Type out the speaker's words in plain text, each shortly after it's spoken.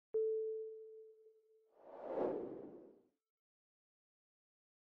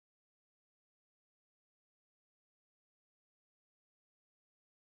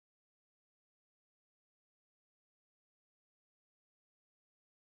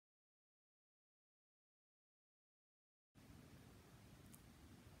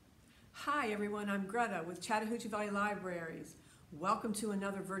Hi everyone, I'm Greta with Chattahoochee Valley Libraries. Welcome to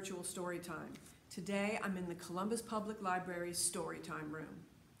another virtual story time. Today I'm in the Columbus Public Library's Storytime room,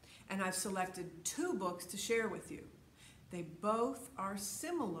 and I've selected two books to share with you. They both are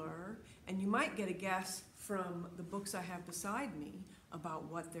similar, and you might get a guess from the books I have beside me about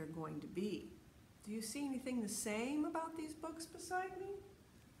what they're going to be. Do you see anything the same about these books beside me?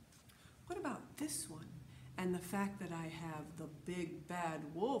 What about this one? And the fact that I have the big bad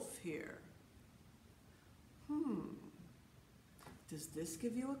wolf here. Does this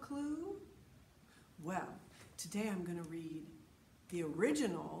give you a clue? Well, today I'm going to read the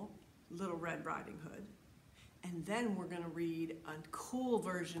original Little Red Riding Hood, and then we're going to read a cool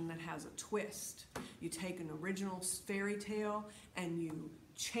version that has a twist. You take an original fairy tale and you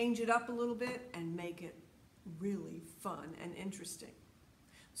change it up a little bit and make it really fun and interesting.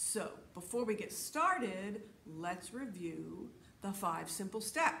 So, before we get started, let's review the 5 simple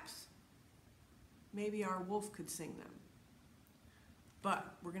steps. Maybe our wolf could sing them,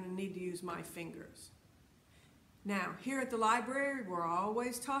 but we're going to need to use my fingers. Now, here at the library, we're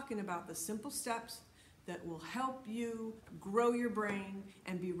always talking about the simple steps that will help you grow your brain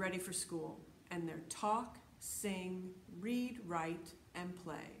and be ready for school. And they're talk, sing, read, write, and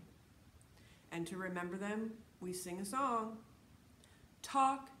play. And to remember them, we sing a song.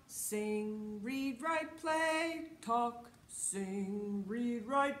 Talk, sing, read, write, play. Talk, sing, read,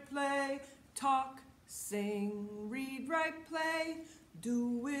 write, play. Talk, sing, read, write, play.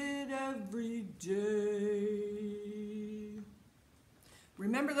 Do it every day.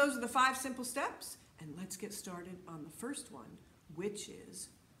 Remember, those are the 5 simple steps, and let's get started on the first one, which is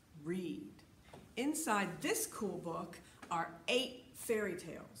read. Inside this cool book are 8 fairy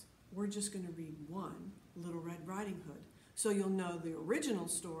tales. We're just going to read one, Little Red Riding Hood, so you'll know the original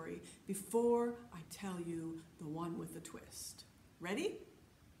story before I tell you the one with the twist. Ready?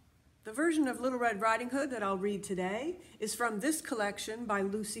 The version of Little Red Riding Hood that I'll read today is from this collection by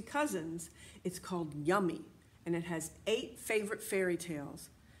Lucy Cousins. It's called Yummy, and it has 8 favorite fairy tales.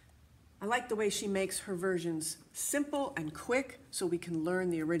 I like the way she makes her versions simple and quick so we can learn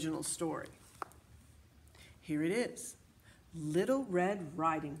the original story. Here it is, Little Red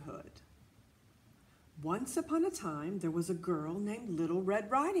Riding Hood. Once upon a time, there was a girl named Little Red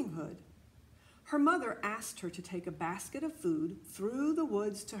Riding Hood. Her mother asked her to take a basket of food through the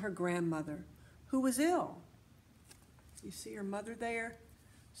woods to her grandmother, who was ill. You see her mother there?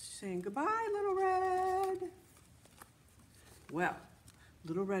 She's saying, "Goodbye, Little Red." Well,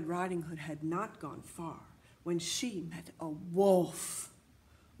 Little Red Riding Hood had not gone far when she met a wolf.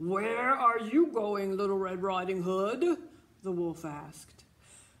 "Where are you going, Little Red Riding Hood?" the wolf asked.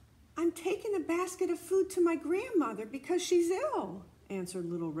 "I'm taking a basket of food to my grandmother because she's ill," answered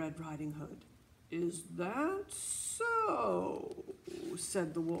Little Red Riding Hood. "Is that so?"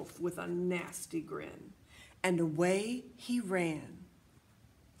 said the wolf with a nasty grin, and away he ran.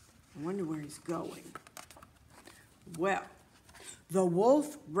 I wonder where he's going. Well, the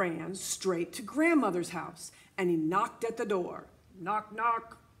wolf ran straight to grandmother's house, and he knocked at the door. Knock,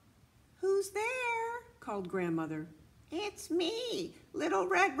 knock. "Who's there?" called grandmother. "It's me, Little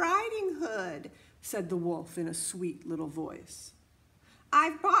Red Riding Hood," said the wolf in a sweet little voice.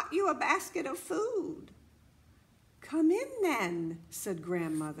 "I've brought you a basket of food." "Come in then," said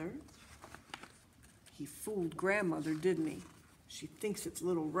grandmother. He fooled grandmother, didn't he? She thinks it's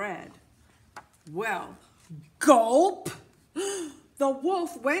Little Red. Well, gulp! The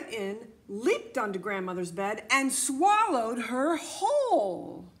wolf went in, leaped onto grandmother's bed, and swallowed her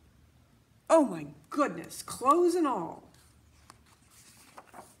whole. Oh my goodness, clothes and all.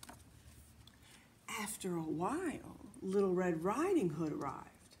 After a while, Little Red Riding Hood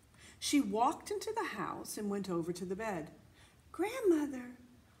arrived. She walked into the house and went over to the bed. "Grandmother,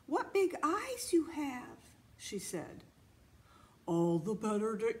 what big eyes you have," she said. "All the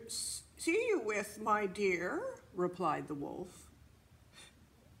better to see you with, my dear," replied the wolf.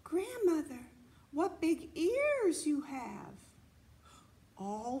 "Grandmother, what big ears you have."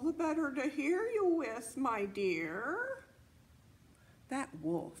 "All the better to hear you with, my dear." That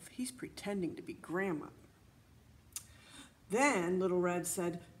wolf, he's pretending to be grandmother. Then Little Red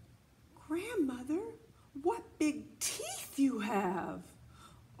said, "Grandmother, what big teeth you have."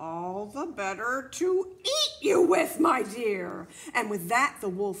 "All the better to eat you with, my dear." And with that, the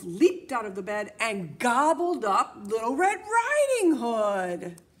wolf leaped out of the bed and gobbled up Little Red Riding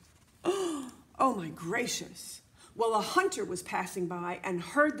Hood. Oh my gracious. Well, a hunter was passing by and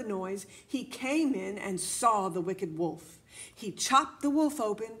heard the noise. He came in and saw the wicked wolf. He chopped the wolf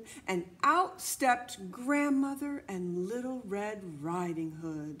open, and out stepped grandmother and Little Red Riding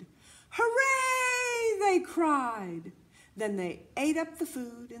Hood. "Hooray!" they cried. Then they ate up the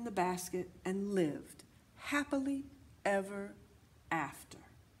food in the basket and lived happily ever after.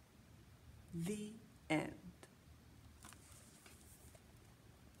 The end.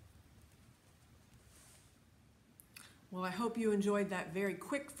 Well, I hope you enjoyed that very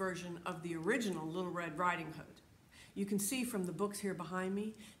quick version of the original Little Red Riding Hood. You can see from the books here behind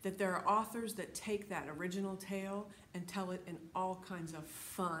me that there are authors that take that original tale and tell it in all kinds of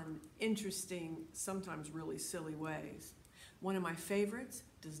fun, interesting, sometimes really silly ways. One of my favorites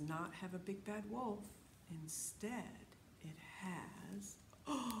does not have a big bad wolf. Instead, it has,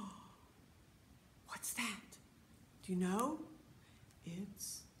 oh, what's that? Do you know?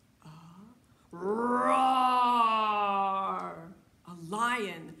 It's a roar! A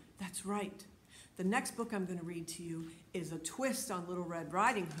lion, that's right. The next book I'm going to read to you is a twist on Little Red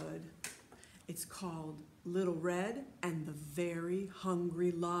Riding Hood. It's called Little Red and the Very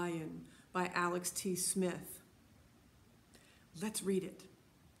Hungry Lion by Alex T. Smith. Let's read it.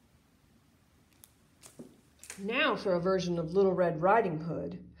 Now for a version of Little Red Riding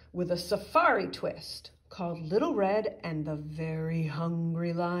Hood with a safari twist called Little Red and the Very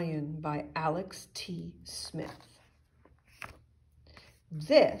Hungry Lion by Alex T. Smith.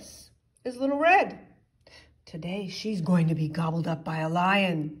 This is Little Red. Today she's going to be gobbled up by a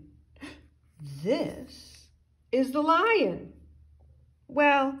lion. This is the lion.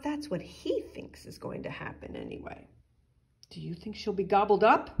 Well, that's what he thinks is going to happen anyway. Do you think she'll be gobbled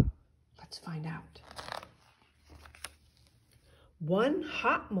up? Let's find out. One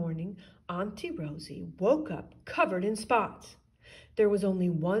hot morning, Auntie Rosie woke up covered in spots. There was only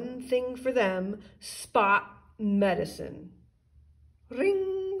one thing for them, spot medicine.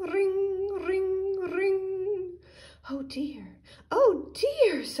 Ring, ring, ring, ring. Oh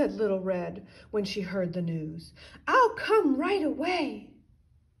dear, said Little Red when she heard the news. I'll come right away.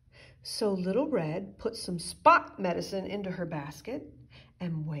 So Little Red put some spot medicine into her basket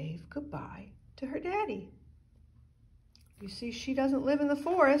and waved goodbye to her daddy. You see, she doesn't live in the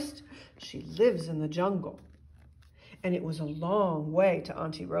forest. She lives in the jungle. And it was a long way to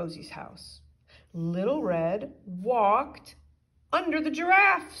Auntie Rosie's house. Little Red walked under the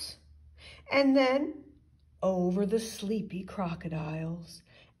giraffes and then over the sleepy crocodiles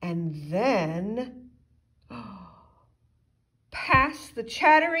and then past the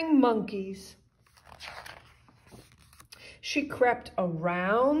chattering monkeys. She crept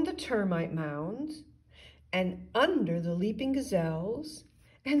around the termite mounds and under the leaping gazelles,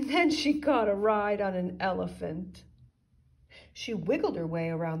 and then she got a ride on an elephant. She wiggled her way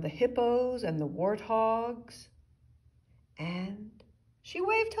around the hippos and the warthogs, and she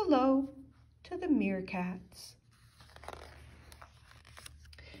waved hello to the meerkats.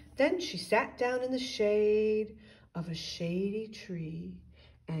 Then she sat down in the shade of a shady tree,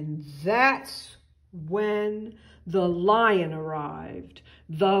 and that's when the lion arrived,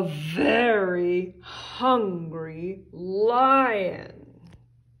 the very hungry lion.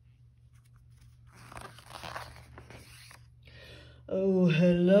 Oh,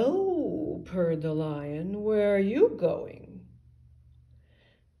 hello, purred the lion. Where are you going?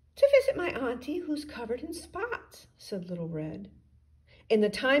 To visit my auntie who's covered in spots, said Little Red. In the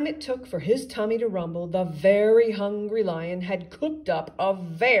time it took for his tummy to rumble, the very hungry lion had cooked up a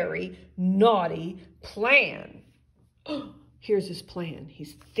very naughty plan. Here's his plan.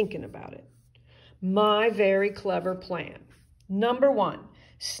 He's thinking about it. My very clever plan. Number 1,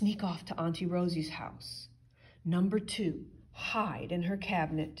 sneak off to Auntie Rosie's house. Number 2, hide in her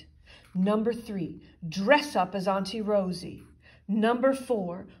cabinet. Number 3, dress up as Auntie Rosie. Number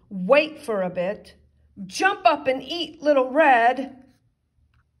 4, wait for a bit. Jump up and eat Little Red.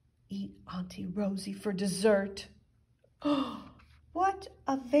 Eat Auntie Rosie for dessert. Oh, what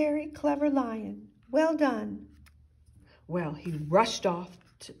a very clever lion. Well done. Well, he rushed off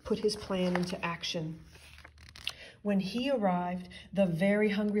to put his plan into action. When he arrived, the very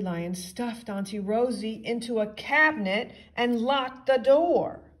hungry lion stuffed Auntie Rosie into a cabinet and locked the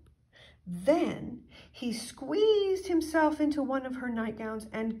door. Then he squeezed himself into one of her nightgowns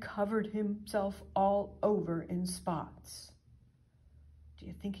and covered himself all over in spots. Do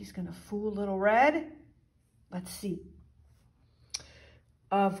you think he's going to fool Little Red? Let's see.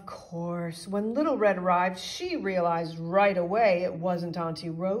 Of course, when Little Red arrived, she realized right away it wasn't Auntie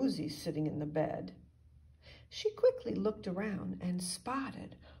Rosie sitting in the bed. She quickly looked around and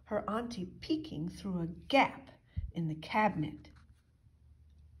spotted her auntie peeking through a gap in the cabinet.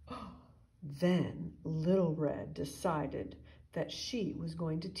 Then Little Red decided that she was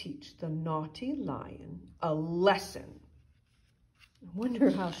going to teach the naughty lion a lesson. I wonder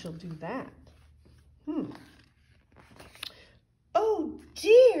how she'll do that. Oh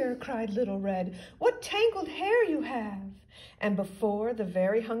dear, cried Little Red, what tangled hair you have. And before the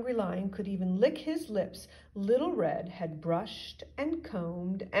very hungry lion could even lick his lips, Little Red had brushed and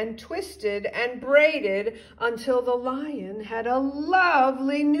combed and twisted and braided until the lion had a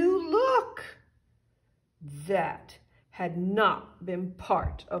lovely new look. That had not been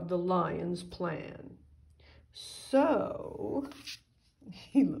part of the lion's plan. So,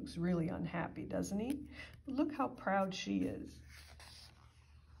 he looks really unhappy, doesn't he? Look how proud she is.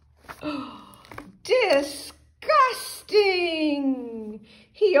 Disgusting!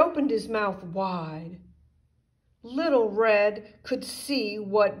 He opened his mouth wide. Little Red could see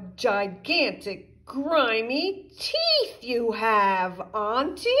what gigantic, grimy teeth you have,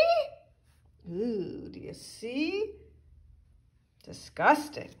 Auntie. Ooh, do you see?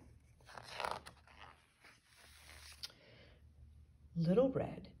 Disgusting. Little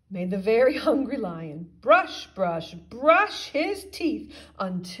Red made the very hungry lion brush, brush, brush his teeth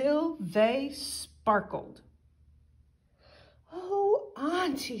until they sparkled. Oh,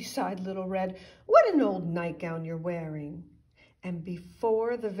 Auntie, sighed Little Red, what an old nightgown you're wearing. And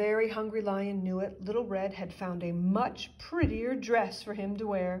before the very hungry lion knew it, Little Red had found a much prettier dress for him to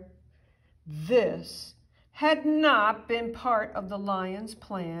wear. This had not been part of the lion's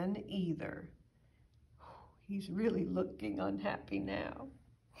plan either. He's really looking unhappy now.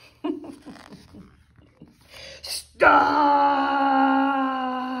 Stop!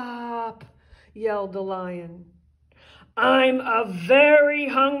 Yelled the lion. I'm a very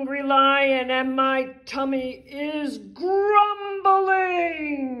hungry lion and my tummy is grumbling.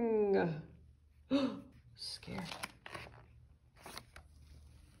 Scared.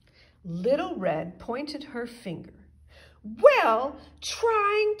 Little Red pointed her finger. Well,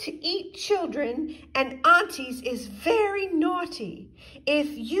 trying to eat children and aunties is very naughty.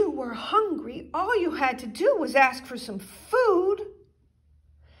 If you were hungry, all you had to do was ask for some food.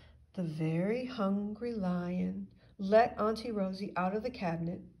 The very hungry lion let Auntie Rosie out of the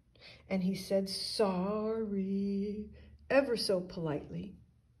cabinet, and he said sorry, ever so politely.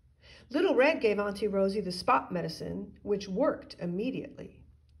 Little Red gave Auntie Rosie the spot medicine, which worked immediately.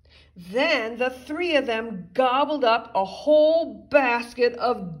 Then the three of them gobbled up a whole basket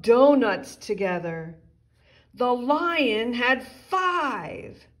of donuts together. The lion had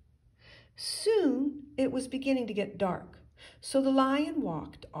 5. Soon it was beginning to get dark, so the lion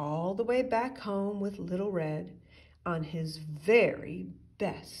walked all the way back home with Little Red on his very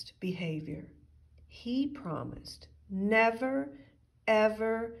best behavior. He promised never,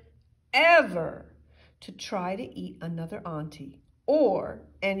 ever, ever to try to eat another auntie or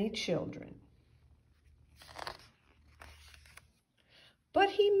any children. But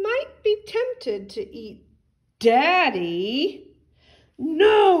he might be tempted to eat Daddy.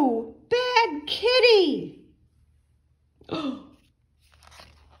 No, bad kitty.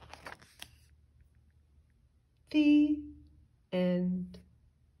 The end.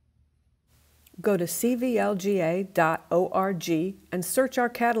 Go to cvlga.org and search our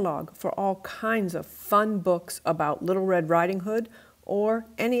catalog for all kinds of fun books about Little Red Riding Hood or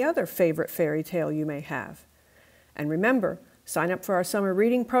any other favorite fairy tale you may have. And remember, sign up for our summer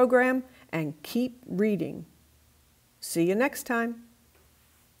reading program and keep reading. See you next time.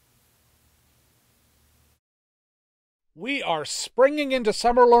 We are springing into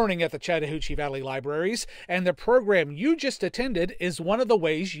summer learning at the Chattahoochee Valley Libraries, and the program you just attended is one of the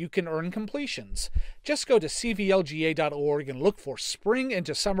ways you can earn completions. Just go to cvlga.org and look for Spring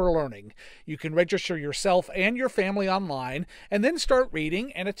into Summer Learning. You can register yourself and your family online, and then start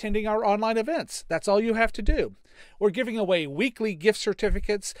reading and attending our online events. That's all you have to do. We're giving away weekly gift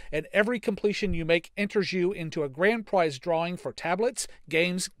certificates, and every completion you make enters you into a grand prize drawing for tablets,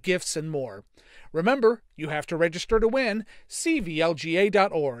 games, gifts, and more. Remember, you have to register to win.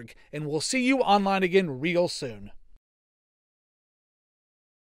 cvlga.org, and we'll see you online again real soon.